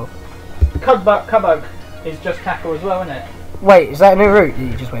get recoil. Cubug is just tackle as well, isn't it? Wait, is that a new route that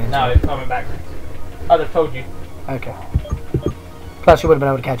you just went into? No, it's coming back. I'd have told you. Okay. Plus you would have been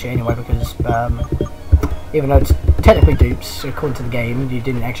able to catch it anyway because even though it's technically dupes, according to the game, you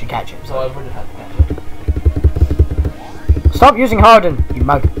didn't actually catch it. So I would have had to catch it. Stop using Harden, you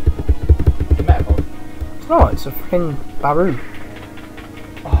mug. The Metaball. It's not, it's a freaking Baru.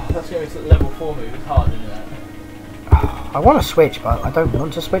 Oh, that's going to be level 4 move. It's hard, isn't it? I want to switch, but I don't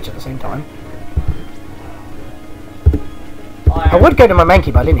want to switch at the same time. I would go to my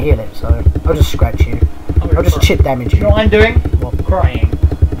Mankey, but I didn't heal it, so I'll just scratch you. I'll just chip damage you. You know what I'm doing? What? Crying.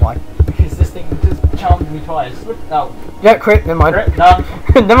 Why? Because this thing just charmed me twice. Oh. Yeah, crit, never mind. Crit, done.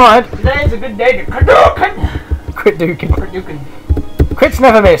 Never mind. Today's a good day to crit-dukin! Crit dukin. Crit-dukin. Crits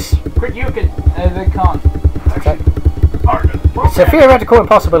never miss. Crit-dukin. They can't. Okay. It's a theoretical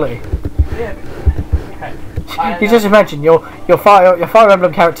impossibility. Yeah. You just imagine your Fire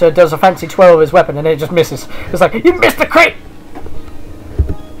Emblem character does a fancy twirl with his weapon and it just misses. It's like, you missed the crit!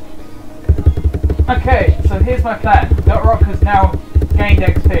 Okay, so here's my plan. Rock has now gained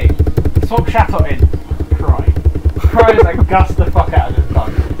XP. Swap Shatot in. Cry. Cry as I gust the fuck out of this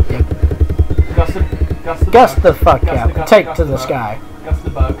bug. Yep. Gust the fuck out. Take to the sky. Gust the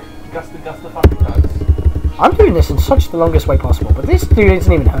bug. Gust the fucking bugs. I'm doing this in such the longest way possible, but this dude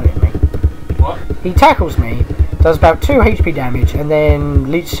isn't even hurting me. What? He tackles me, does about 2 HP damage, and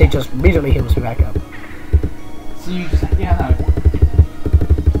then Leech Seed just immediately heals me back up. So you just, yeah,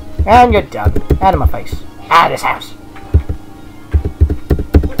 no. And you're done. Out of my face. Out of this house.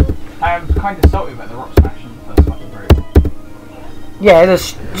 I am kind of salty about the rock smash in the first fucking route. Yeah,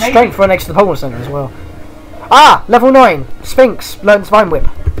 there's strength right next to the Pokemon Center as well. Ah! Level 9. Sphinx learns Vine Whip.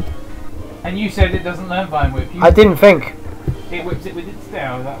 And you said it doesn't learn Vine Whip. I didn't think. It whips it with its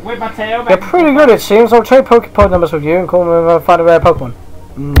tail. Like, whip my tail back. You're pretty good it seems. I'll trade Pokemon numbers with you and call them if I find a rare Pokemon.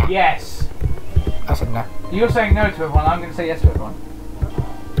 Nah. Yes. I said nah. You're saying no to everyone, I'm going to say yes to everyone.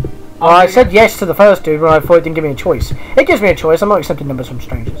 Well, I said yes to the first dude when I thought it didn't give me a choice. It gives me a choice, I'm not accepting numbers from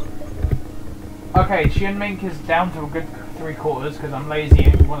strangers. Okay, Shinmink is down to a good 3/4 because I'm lazy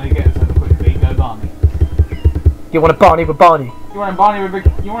and want to get us over quickly. Go Barney. You want a Barney with Barney? You want a Barney with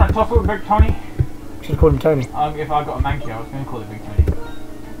Big... You want a tussle with Big Tony? Should call him Tony. If I got a Mankey, I was going to call it Big Tony.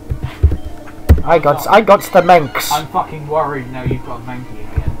 I got the Manx. I'm fucking worried now you've got a Mankey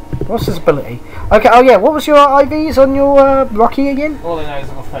again. What's his ability? Okay, oh yeah, what was your IVs on your Rocky again? All I know is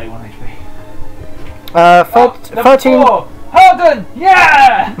I've got 31 HP. 13... 4. Harden!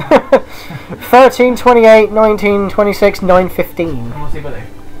 Yeah! 13, 28, 19, 26, 9, 15. What's the ability?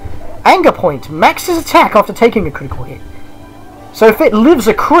 Anger Point. Maxes attack after taking a critical hit. So if it lives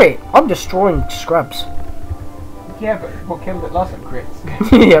a crit, I'm destroying scrubs. Yeah, but what killed it last time? Crits.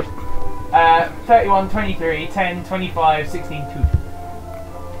 Yep. 31, 23, 10, 25, 16, 2.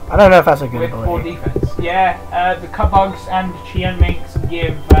 I don't know if that's a good With ability. 4 defense. Yeah, the Cubugs and Chienminks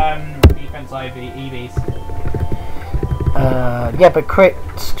give defense EVs. Yeah, but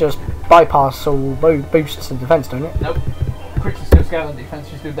crits just bypass all boosts in defense, don't it? Nope. Crits is just Scatlink defense,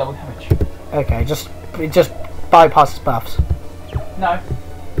 just do double damage. Okay, it just bypasses buffs. No.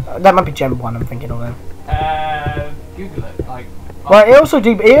 That might be Gen 1 I'm thinking of then. Google it. Like. Well, it also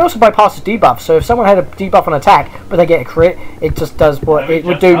bypasses debuffs. So if someone had a debuff on attack, but they get a crit, it just does what it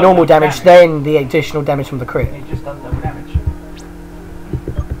would do normal damage, then the additional damage from the crit. It just does double damage.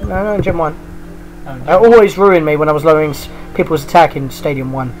 No, Gen 1. Oh, It always ruined me when I was lowering people's attack in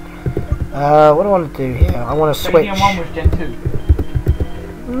Stadium 1. What do I want to do here? I want to switch. Stadium 1 was Gen 2.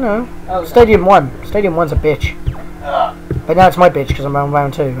 No. Oh, Stadium 1. Stadium 1's a bitch. But now it's my bitch because I'm on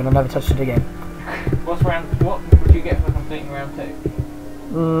round 2 and I never touched it again. What would you get for completing round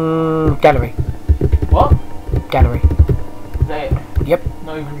 2? Gallery. What? Gallery. Is that it? Yep.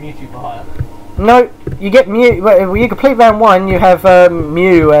 Not even Mewtwo for hire. No, you get Mew. When you complete round 1, you have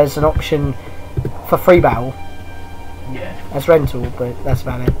Mew as an option for free battle. Yeah. As rental, but that's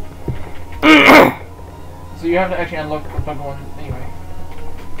about it. So you haven't actually unlocked Pokemon anyway?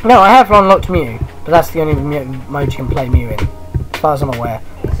 No, I have unlocked Mew, but that's the only mode you can play Mew in, as far as I'm aware.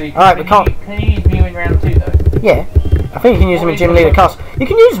 So Alright, we can't. Can you use Mew in round 2 though? Yeah, I think you can use him in Gym Leader Castle. You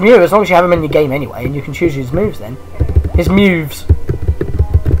can use Mew as long as you have him in your game anyway, and you can choose his moves then. His moves.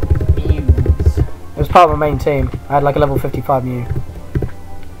 Mews. It was part of my main team. I had like a level 55 Mew.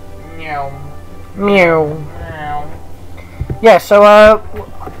 Meow. Mew. Meow. Yeah, so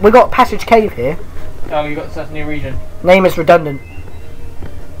we got Passage Cave here. Oh, you got such a new region. Name is redundant.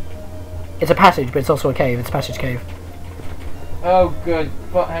 It's a passage, but it's also a cave. It's Passage Cave. Oh, good.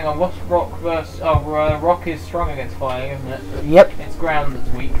 But hang on, what's rock versus... Oh, rock is strong against fire, isn't it? Yep. It's ground that's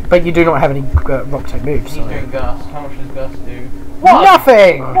weak. But you do not have any rock type moves. He's So. doing Gust. How much does Gust do?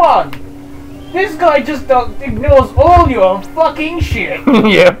 Nothing! 1! This guy just ignores all your fucking shit!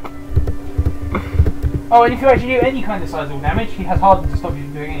 Yep. Oh, and if you actually do any kind of sizable damage, he has Harden to stop you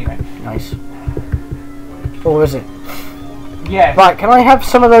from doing anyway. Nice. Or is it? Yeah. Right, can I have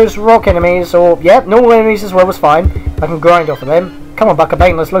some of those rock enemies, or... Yep, normal enemies as well was fine. I can grind off of them. Come on,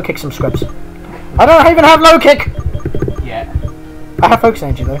 Bane, let's low kick some scrubs. I don't even have low kick! Yeah. I have focus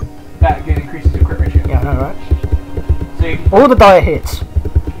energy though. That increases your crit ratio. Yeah, I know, right? So you can All the dire hits.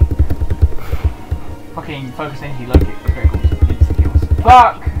 fucking focus energy low kick is very cool. Instant kills.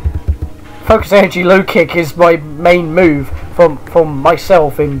 Fuck! Focus energy low kick is my main move from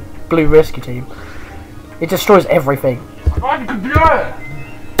myself in Blue Rescue Team. It destroys everything.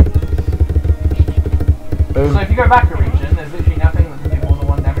 Boom. So if you go back a region, there's literally nothing that can do more than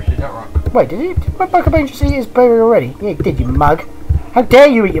 1 damage to Dirt Rock. Wait, did my Bane just eat his berry already? Yeah, he did, you mug. How dare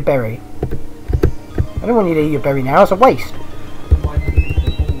you eat your berry? I don't want you to eat your berry now, it's a waste.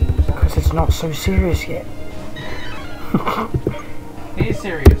 Because it's not so serious yet. It is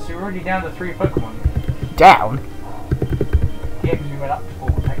serious, you're already down to 3 Pokemon. Down? Yeah, because you went up to 4,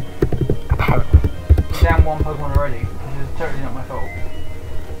 technically. Apparently. You're down 1 Pokemon already, which is totally not my fault.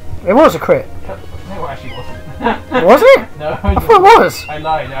 It was a crit. No, it actually wasn't. Was it? No, I thought it was. I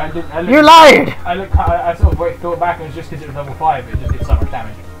lied. You lied! I sort of thought back and it was just because it was level 5, it just did so much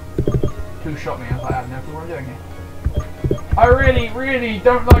damage. 2 shot me, I was like, I have no clue what I'm doing here. I really, really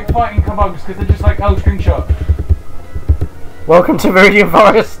don't like fighting Kabugs because they're just like, oh, string shot. Welcome to Viridian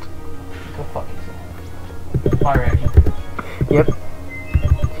Forest. Go fuck yourself. My reaction. Yep.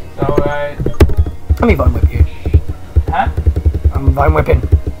 So, Let me Vine Whip you. huh? I'm Vine Whipping.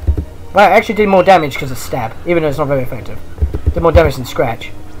 Well, it actually did more damage because of stab, even though it's not very effective. Did more damage than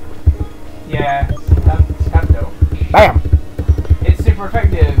scratch. Yeah, stab though. Bam! It's super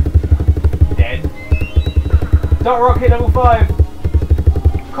effective. Dead. Dot Rock hit level 5.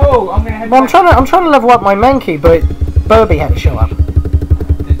 Cool, I'm gonna head Well, back. I'm trying to level up my Mankey, but Burby had to show up. Did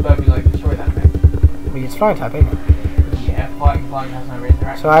Burby like destroy that thing? I mean, it's flying type, isn't it? Yeah, fighting has no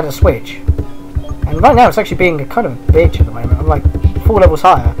interaction. So I had to switch. And right now it's actually being a kind of a bitch at the moment. I'm like 4 levels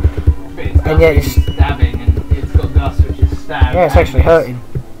higher. But it's and yet it's stabbing and it's got Gust, which is stab. yeah, it's actually hurting.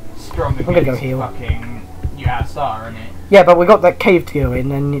 Strong against I'm gonna go heal. Fucking you have star, isn't it? Yeah, but we got that cave to go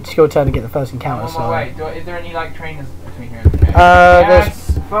in, and it's your turn to get the first encounter. Oh, so wait, is there any like trainers between here and there?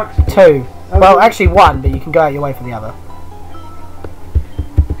 there's fuck. 2. Well, actually 1, but you can go out your way for the other.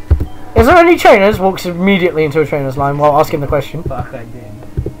 Is there any trainers? Walks immediately into a trainer's line while asking the question. Fuck, I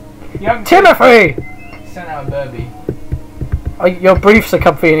did. Young Timothy! Send out a Burby. Oh, your briefs are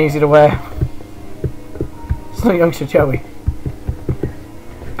comfy and easy to wear. It's not youngster Joey.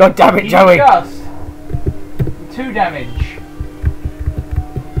 God damn it, Joey! Gust. 2 damage.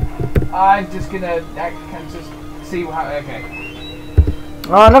 I'm just gonna just see how. Okay.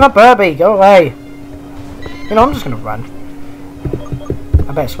 Oh, another Burby! Go away! You know, I'm just gonna run.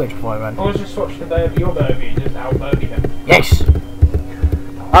 I better switch before I run. Or just swatch the your Burby and just out Burby him. Yes!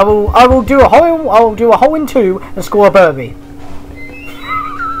 I will do a hole in 2 and score a Burby.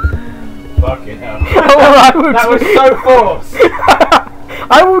 I will That was so forced.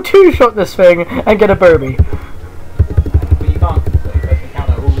 I will two-shot this thing and get a Burby. But you can't. So you first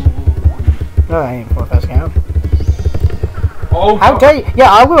encounter. Ooh. No, I ain't for a first count. Oh, How dare you?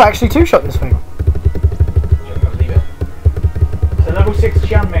 Yeah, I will actually two-shot this thing. Leave it. So level 6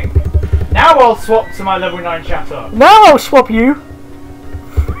 Xianming. Now I'll swap to my level 9 Shatter. Now I'll swap you.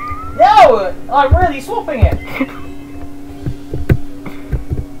 No! I'm really swapping it.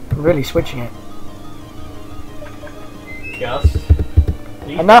 I'm really switching it. Gust.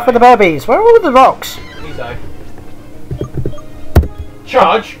 And now for the Burbies. Where are all the rocks? Miso.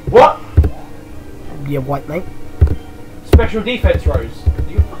 Charge. What? You white mate. Special defense rose. Are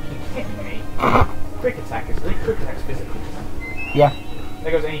you fucking kidding me? Quick attack is physical. Yeah.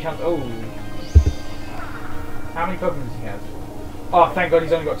 There goes any chance. Oh. How many Pokemon does he have? Oh, thank God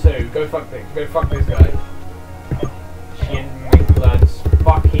he's only got 2. Go fuck this guy. Let's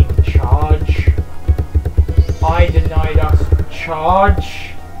fucking charge. I denied us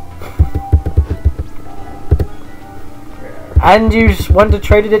charge. And you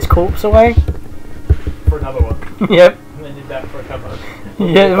Wondertraded its corpse away? For another one. Yep. And then did that for a cover.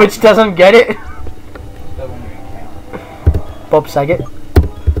 Yeah, which doesn't get it. Doesn't even count. Bob Saget.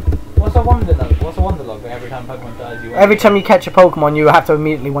 What's a Wonderlog where every time Pokemon dies you Every time you catch a Pokemon, you have to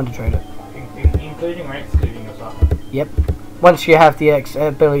immediately Wondertrade it. including or excluding your starter? Yep. Once you have the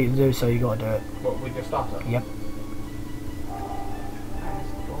ability to do so, you gotta do it. What, with your starter? Yep.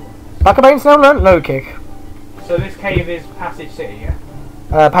 Bane's now learnt low kick. So this cave is Passage City, yeah?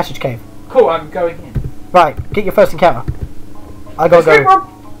 Passage cave. Cool, I'm going in. Right, get your first encounter. I gotta Escape go. room!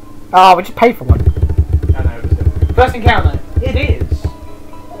 Oh, we just paid for one. I know, first encounter. It is.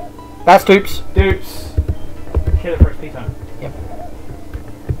 That's dupes. Dupes. Kill it for XP time. Yep.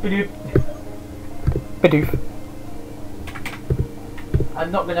 Bidoop. Bidoof. I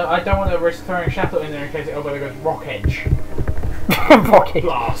don't want to risk throwing Shadow in there in case it goes Rock Edge. Rock Edge.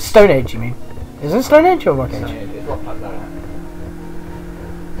 Blast. Stone Edge, you mean? Is it Stone Edge or Rock Edge? It's Rock like that.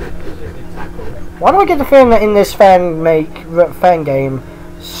 It's tackle. Why do I get the feeling that in this fan game,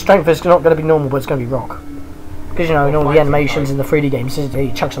 strength is not going to be normal, but it's going to be rock? Because you know, in all the animations in the 3D games,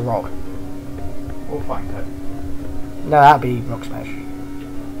 he chucks a rock. Or Fighting Type. No, that'd be Rock Smash.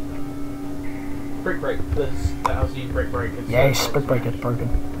 Brick Break. That helps you Brick Break. Yes, Brick Break is broken.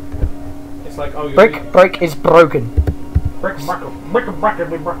 It's like, oh, Brick Break is broken. Brick Break.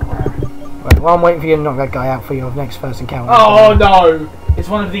 Right, well, I'm waiting for you to knock that guy out for your next first encounter. Oh no! It's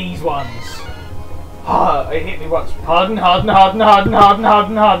one of these ones. Ah, it hit me once. Harden. That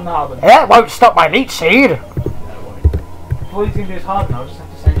won't stop my leech seed! All he's going to do is harden. I'll just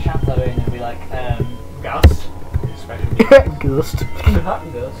have to send Shadow in and be like, Gust. Special. Gust.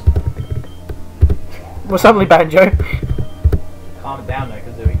 Gust. Well, suddenly Banjo. Calm it down there,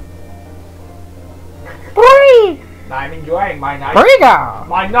 Kazooie. Bree! I'm enjoying my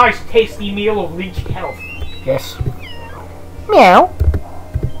nice tasty meal of leeched health. Yes. Meow.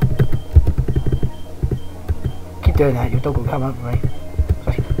 Keep doing that, your dog will come up with me.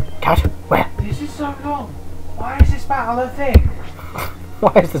 Sorry. Cat, where? This is so long. Why is this battle a thing?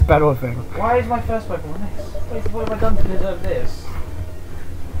 Why is this battle a thing? Why is my first Pokemon this? What have I done to deserve this?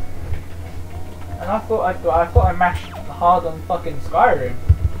 And I thought I mashed hard on fucking Skyrim.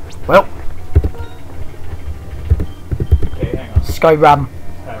 Well. Okay, hang on. Skyrim.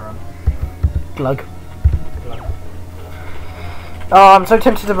 Skyrim. Glug. Oh, I'm so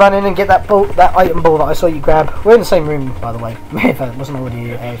tempted to run in and get that item ball that I saw you grab. We're in the same room, by the way. If that wasn't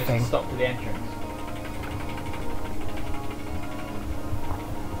already a thing. Stop to the entrance.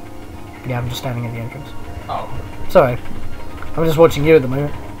 Yeah, I'm just standing at the entrance. Oh. Sorry. I'm just watching you at the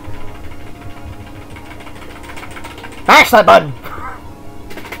moment. Mash that button!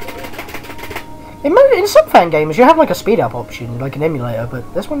 In some fan games, you have like a speed up option, like an emulator,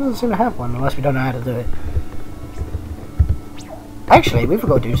 but this one doesn't seem to have one unless we don't know how to do it. Actually, we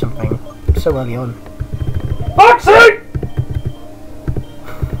forgot to do something so early on. Foxy!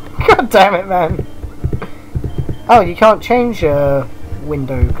 God damn it, man. Oh, you can't change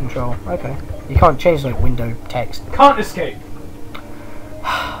window control. Okay. You can't change like window text. Can't escape.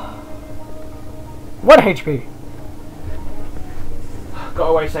 1 HP. Got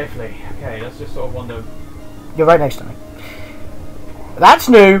away safely. Okay, let's just sort of wander. You're right next to me. That's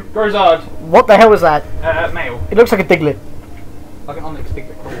new. Grozard. What the hell was that? Male. It looks like a Diglett. Like an Onyx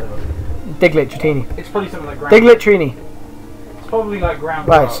Diglett crossover. Diglett Trini. It's probably something like ground. Diglett Trini. It's probably like ground.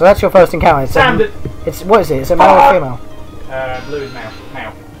 Right, so that's your first encounter. It's what is it? Is it male or female? Blue is male.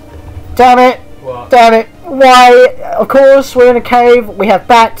 Male. Damn it! What? Damn it! Why? Of course, we're in a cave. We have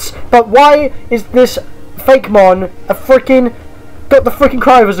bats, but why is this fake mon got the freaking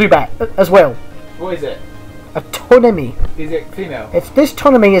cry of a Zubat as well? What is it? A Tonemi. Is it female? If this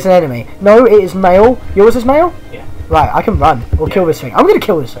Tonemi is an enemy. No, it is male. Yours is male? Yeah. Right, I can run or kill this thing. I'm gonna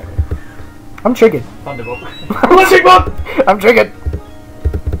kill this thing. I'm triggered. Thunderbolt. Thunderbolt! I'm triggered.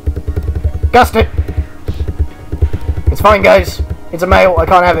 Gust it. It's fine, guys. It's a male. I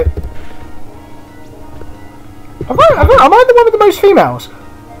can't have it. Am I the one with the most females?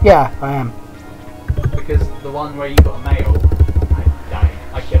 Yeah, I am. Because the one where you got a male, I died.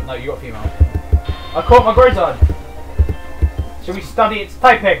 I killed. No, you got a female. I caught my Grozard. Shall we study its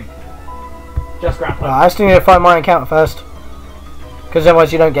typing? Just grandpa. I still need to find my encounter first. Because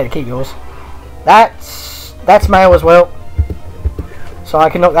otherwise you don't get to keep yours. That's male as well. So I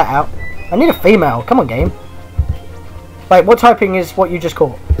can knock that out. I need a female. Come on, game. Wait, what typing is what you just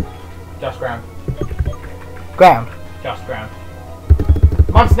caught? Just ground. Ground. Just ground.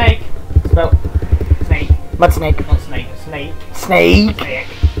 Mud snake. Spell. Snake. Mud snake. Not snake. Snake. Snake. Snake.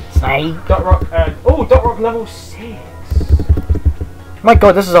 Snake. Dot rock. Dot rock level 6. My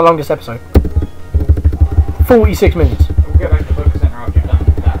god, this is our longest episode. 46 minutes. We'll get back to the focus center after you've done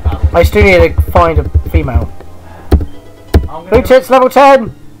that battle. I still need to find a female. I'm gonna Boot tits level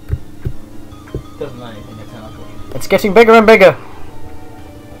 10! Doesn't know anything at 10, unfortunately. It's getting bigger and bigger.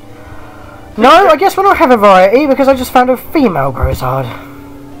 No, I guess we're not having variety because I just found a female Grozard.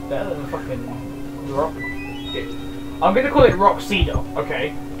 Better than the fucking rock. I'm gonna call it Rock Cedar,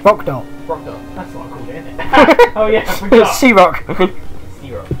 okay? Rock dot. Rock Dot. That's what I called it, isn't it? Oh yeah, I forgot. Sea rock.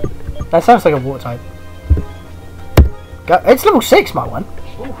 Sea Rock. That sounds like a water type. It's level 6, my one.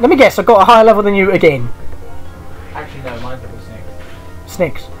 Ooh. Let me guess, I've got a higher level than you again. Actually, no, mine's level 6.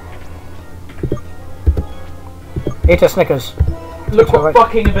 Snicks. Eat a Snickers. Look what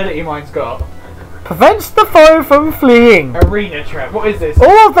fucking ability mine's got. Prevents the foe from fleeing. Arena Trap. What is this?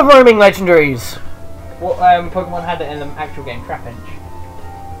 All of the roaming legendaries. What Pokemon had it in the actual game? Trapinch.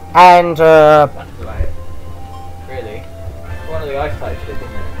 And, That's about it. Really? One of the ice types did,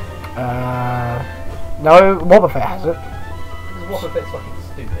 didn't it? no, Wobbuffet has it. Because Wobbuffet's fucking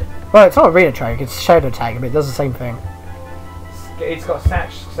stupid. Well, it's not Arena Tag, it's Shadow Tag, but it does the same thing. It's got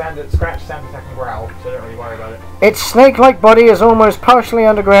Scratch, Sand Attack, and Growl, so don't really worry about it. Its snake-like body is almost partially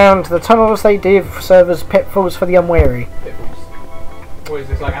underground. The tunnels they dig serve as pitfalls for the unwary. Pitfalls. What is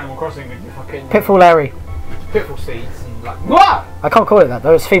this, like Animal Crossing with your fucking... Pitfall Larry. Pitfall seeds and like... Wah! I can't call it that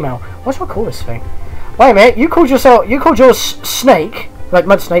though, it's female. What should I call this thing? Wait a minute, you called yours Snake, like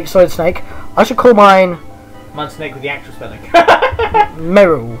Mud Snake, Solid Snake. I should call mine... Mud Snake with the actual spelling.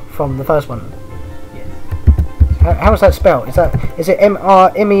 Meryl from the first one. Yes. How is that spelled? Is it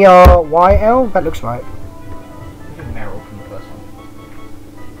M-E-R-Y-L? That looks right. I think Meryl from the first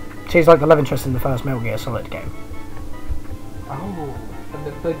one. She's like the love interest in the first Metal Gear Solid game. Oh, from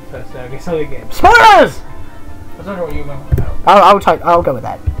the first Metal Gear Solid game. Spoilers! I don't know what you meant about. I'll go with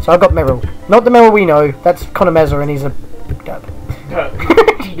that. So I've got Meryl. Not the Meryl we know, that's Conor Meza and he's a...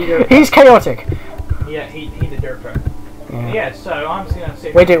 He's chaotic. Yeah, he's a derper. Yeah, so I'm just gonna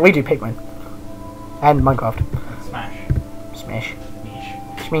sit... We do Pikmin. And Minecraft. Smash. Smash.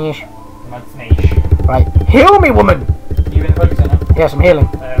 Smash. Smash. Mud Snake. Right. Heal me, woman! You in the focus center? Yes, I'm healing.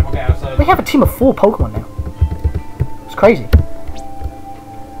 We'll get outside. We have a team of 4 Pokemon now. It's crazy.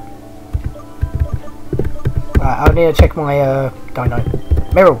 Right, I need to check my dino.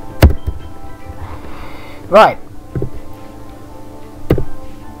 Meryl. Right.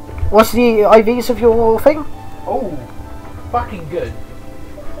 What's the IVs of your thing? Oh, fucking good.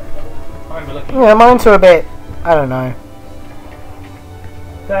 I remember looking. Yeah, mine's are a bit, I don't know.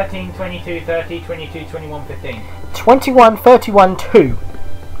 13, 22, 30, 22, 21, 15. 21, 31, 2.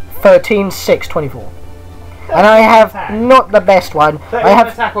 13, 6, 24. And I have attack. not the best one. I have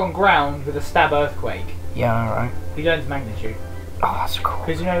attack on ground with a stab earthquake. Yeah, alright. He learns magnitude. Oh, that's cool.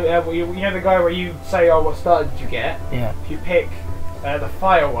 Because you know the guy where you say, oh, what starter did you get? Yeah. If you pick the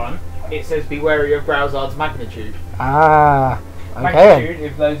fire one, it says be wary of Browsard's magnitude. Ah, okay. Magnitude,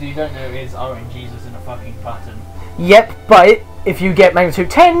 if those of you don't know, is RNGesus in a fucking button. Yep, but if you get magnitude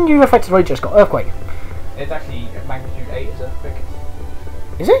 10, you effectively just got earthquake. It's actually magnitude 8 is earthquake.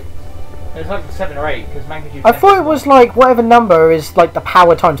 Is it? It's like 7 or 8 because magnitude. I thought it was like whatever number is like the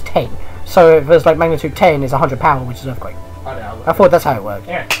power times 10. So if there's like magnitude 10 is 100 power, which is earthquake. I don't know. I thought that's how it worked.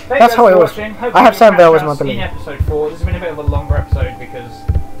 Yeah, that's how it was. I have Sandvale as my belief. In episode 4, this has been a bit of a longer episode because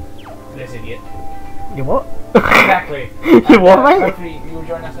this idiot. You what? Exactly. You what, mate? Hopefully you'll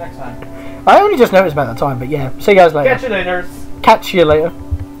join us next time. I only just noticed about the time, but yeah. See you guys later. Catch you later. Catch you later.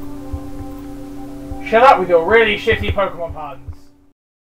 Shut up with your really shitty Pokemon puns.